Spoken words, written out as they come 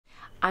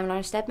I'm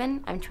Lauren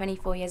Steadman, I'm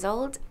 24 years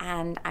old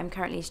and I'm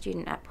currently a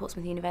student at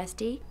Portsmouth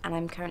University and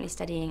I'm currently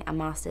studying a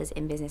Master's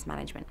in Business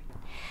Management.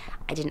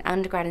 I did an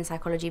undergrad in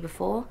psychology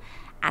before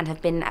and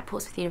have been at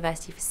Portsmouth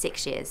University for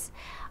 6 years.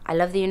 I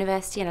love the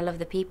university and I love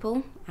the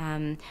people,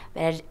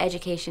 but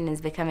education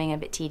is becoming a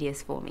bit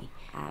tedious for me.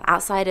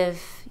 Outside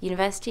of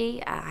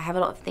university, I have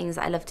a lot of things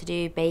that I love to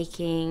do: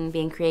 baking,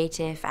 being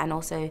creative, and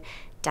also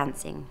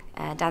dancing.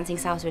 Dancing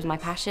salsa is my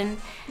passion,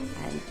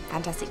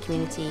 fantastic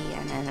community,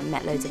 and I've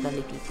met loads of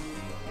lovely people.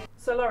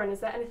 So Lauren, is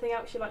there anything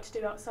else you like to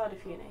do outside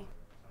of uni?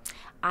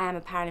 I am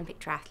a Paralympic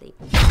triathlete.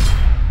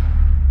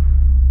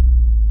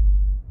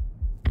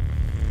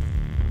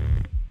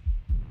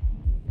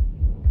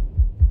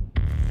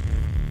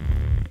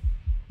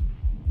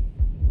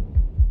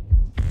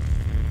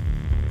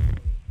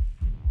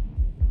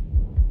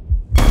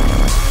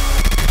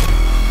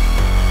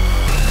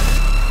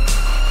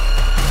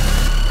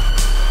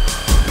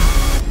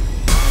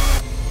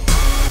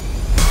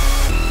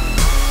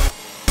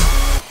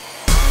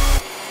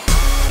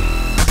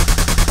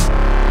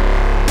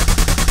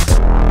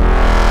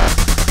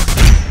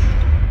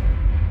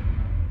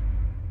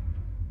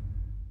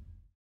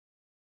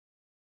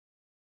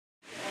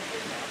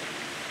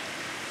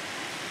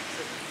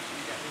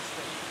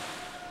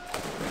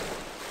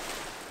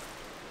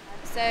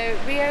 So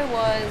Rio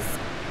was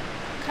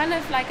kind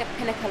of like a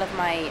pinnacle of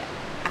my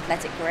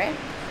athletic career.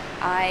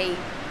 I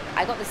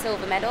got the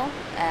silver medal.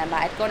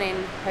 I'd gone in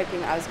hoping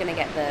that I was going to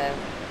get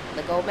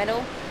the gold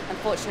medal.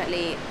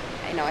 Unfortunately,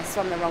 I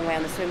swam the wrong way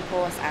on the swim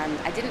course, and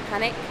I didn't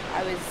panic.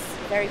 I was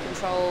very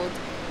controlled,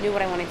 knew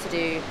what I wanted to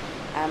do,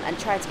 and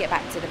tried to get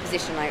back to the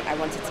position I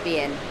wanted to be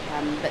in.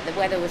 But the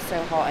weather was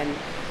so hot, and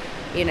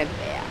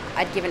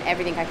I'd given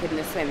everything I could in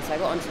the swim, so I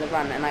got onto the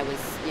run and I was,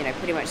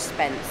 pretty much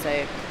spent.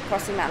 So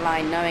crossing that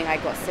line, knowing I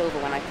got silver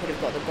when I could have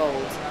got the gold,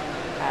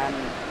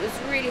 it was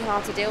really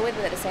hard to deal with,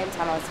 but at the same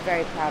time I was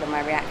very proud of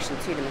my reaction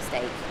to the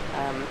mistake.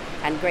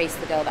 And Grace,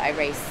 the girl that I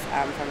raced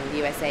from the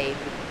USA,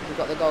 who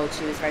got the gold,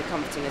 she was very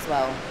comforting as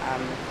well.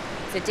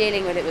 So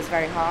dealing with it was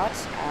very hard,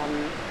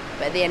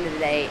 but at the end of the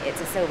day, it's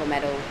a silver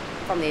medal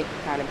from the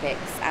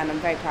Paralympics, and I'm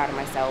very proud of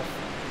myself.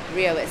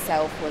 Rio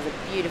itself was a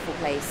beautiful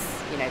place,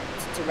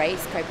 to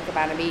race.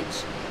 Copacabana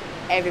Beach.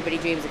 Everybody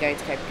dreams of going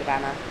to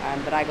Copacabana,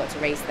 but I got to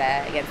race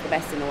there against the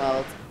best in the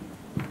world.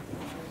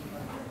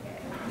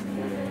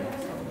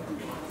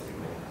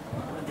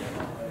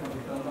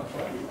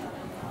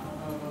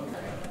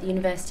 The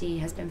university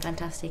has been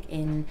fantastic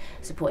in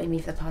supporting me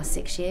for the past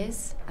 6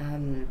 years.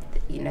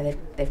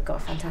 They've got a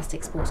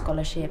fantastic sports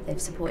scholarship. They've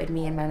supported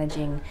me in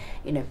managing,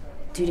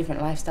 2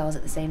 different lifestyles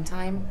at the same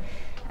time.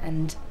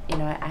 And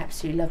I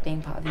absolutely love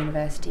being part of the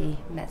university.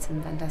 Met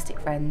some fantastic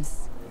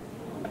friends.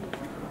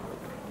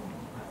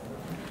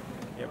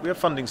 Yeah, we have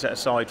funding set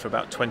aside for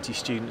about 20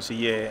 students a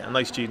year, and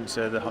those students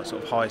are the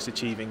sort of highest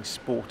achieving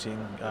sporting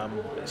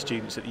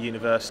students at the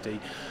university.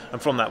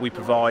 And from that we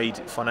provide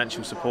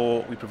financial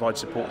support, we provide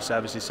support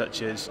services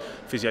such as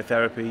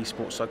physiotherapy,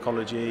 sports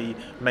psychology,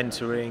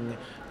 mentoring,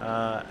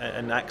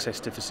 and access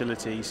to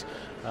facilities.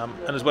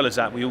 And as well as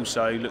that, we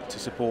also look to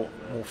support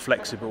more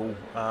flexible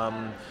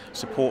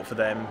support for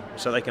them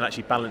so they can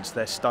actually balance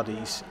their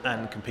studies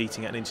and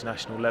competing at an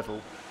international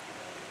level.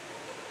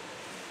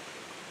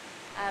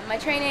 My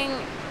training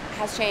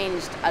has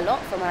changed a lot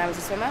from when I was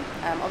a swimmer.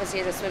 Obviously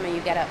as a swimmer you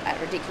get up at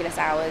ridiculous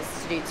hours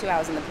to do 2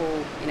 hours in the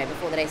pool,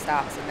 before the day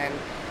starts, and then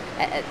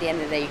at the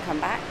end of the day you come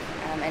back.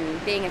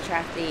 And being a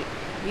triathlete,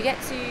 you get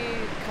to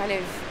kind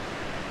of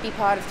be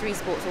part of 3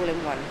 sports all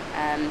in one.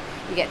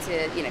 You get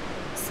to,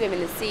 swim in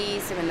the sea,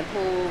 swim in the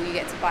pool, you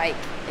get to bike,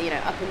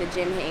 up in the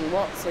gym hitting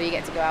watts, or you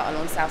get to go out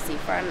along South Sea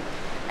front.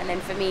 And then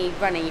for me,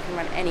 running, you can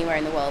run anywhere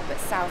in the world, but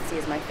South Sea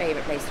is my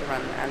favourite place to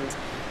run. And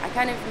I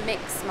kind of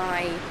mix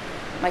my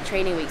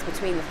training weeks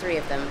between the 3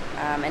 of them,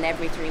 and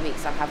every 3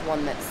 weeks I'll have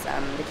one that's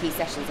the key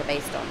sessions are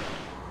based on.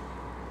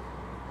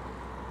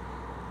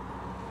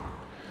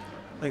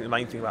 I think the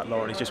main thing about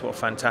Lauren is just what a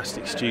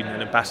fantastic student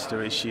and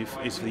ambassador is she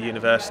is for the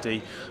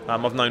university.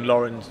 I've known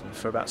Lauren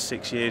for about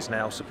 6 years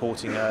now,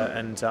 supporting her,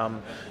 and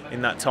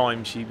in that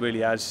time she really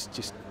has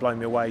just blown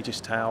me away,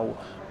 just how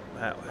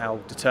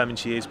determined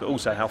she is, but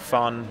also how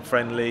fun,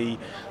 friendly.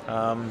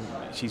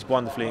 She's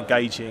wonderfully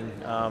engaging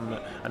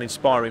and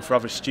inspiring for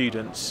other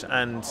students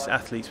and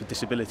athletes with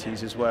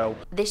disabilities as well.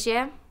 This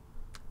year,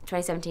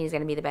 2017 is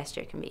going to be the best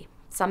year it can be.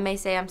 Some may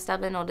say I'm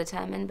stubborn or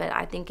determined, but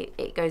I think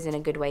it goes in a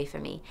good way for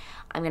me.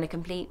 I'm going to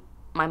complete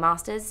my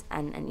Masters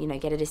and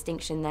get a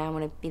distinction there. I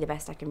want to be the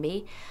best I can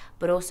be,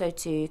 but also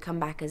to come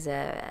back as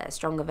a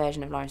stronger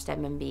version of Lauren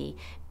Steadman, be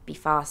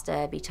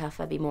faster, be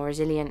tougher, be more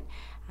resilient,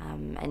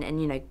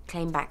 and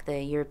claim back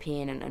the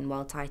European and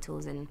world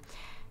titles and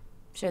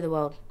show the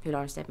world who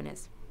Lauren Steadman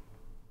is.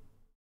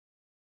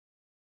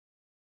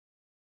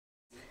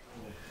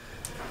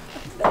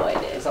 No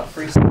idea. Is that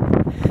free?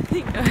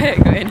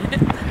 Go in.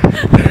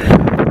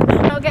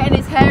 Not getting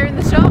his hair in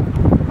the shop.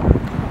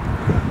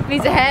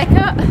 Needs a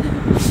haircut.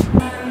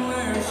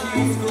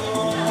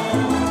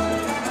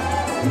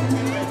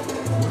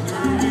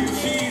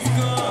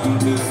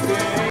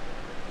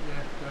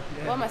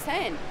 What am I saying?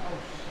 turn.